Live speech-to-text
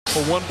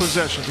for one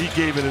possession. He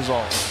gave it his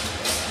all.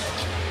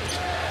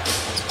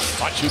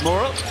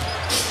 Hachimura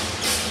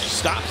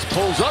stops,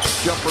 pulls up,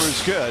 jumper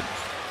is good.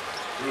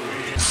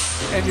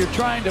 And you're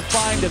trying to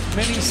find as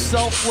many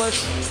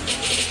selfless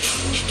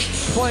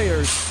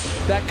players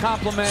that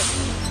complement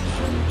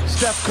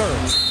Steph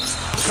Curry.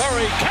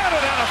 Curry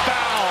counted out a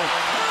foul.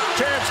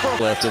 Chance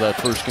for after that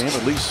first game,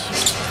 at least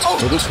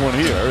for this one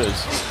here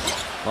is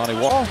Lonnie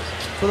Walker.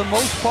 For the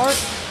most part.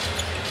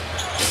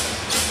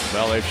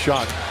 Well, they've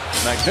shot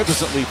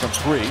magnificently from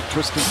three.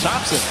 Tristan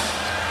Thompson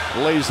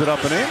lays it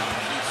up and in.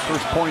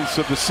 First points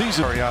of the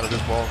season. Out of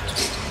this ball.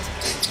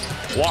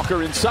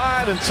 Walker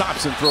inside, and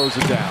Thompson throws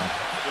it down.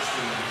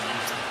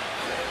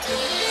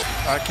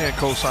 I can't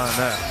co-sign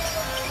that.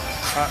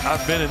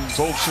 I've been in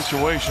both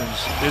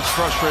situations. It's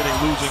frustrating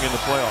losing in the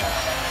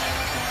playoffs.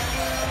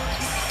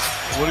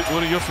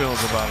 What are your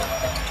feelings about it?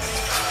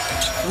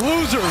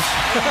 Losers.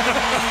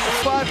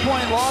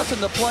 5-point loss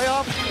in the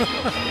playoffs.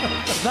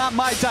 Not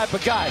my type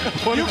of guy.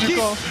 What did you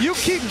call? You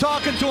keep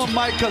talking to him,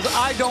 Mike, because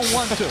I don't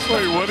want to.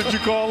 Wait, what did you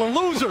call them?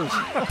 Losers.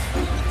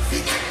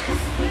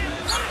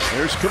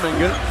 There's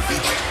Kuminga.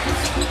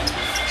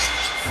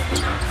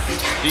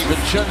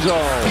 DiVincenzo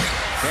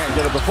can't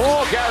get it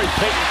before. Gary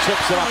Payton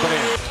tips it up and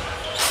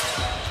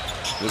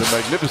in. Did a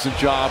magnificent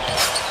job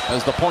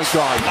as the point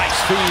guard. Nice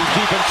feed,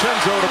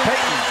 DiVincenzo to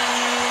Payton.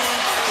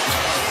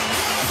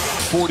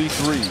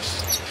 43s.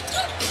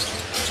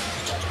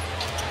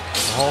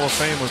 Hall of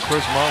Famer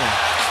Chris Mullin.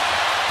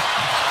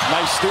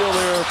 Nice steal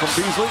there from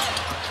Beasley.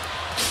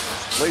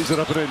 Lays it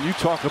up and in. You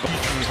talk about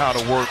Teach me how to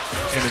work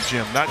in the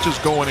gym. Not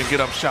just go in and get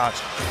up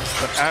shots,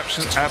 but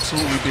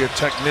absolutely be a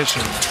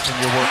technician in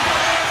your work.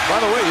 By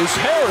the way, his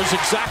hair is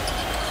exact.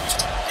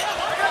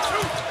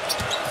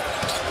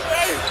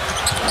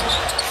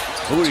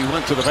 Moody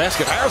went to the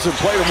basket. Harrison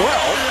played him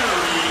well.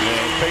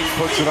 And Payton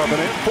puts it up and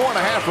in.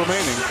 4.5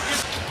 remaining.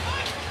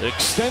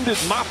 Extended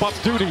mop-up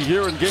duty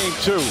here in game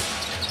 2.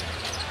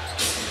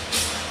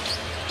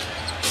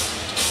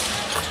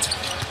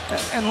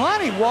 And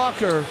Lonnie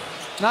Walker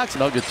knocks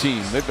Nugget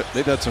team.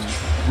 They've had some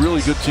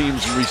really good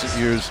teams in recent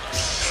years.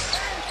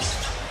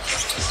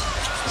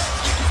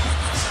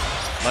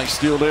 Nice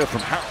steal there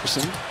from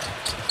Harrison.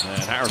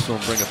 And Harrison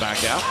will bring it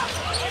back out.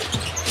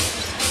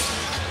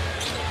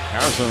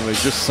 Harrison, they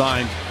just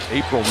signed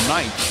April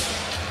 9th.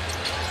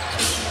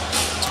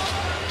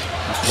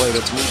 He played a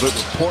little bit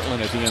with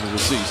Portland at the end of the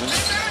season.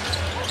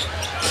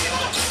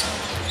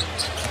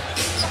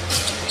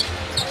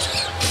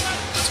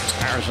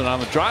 Harrison on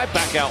the drive,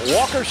 back out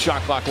Walker,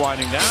 shot clock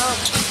winding down.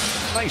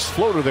 Nice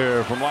floater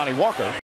there from Lonnie Walker.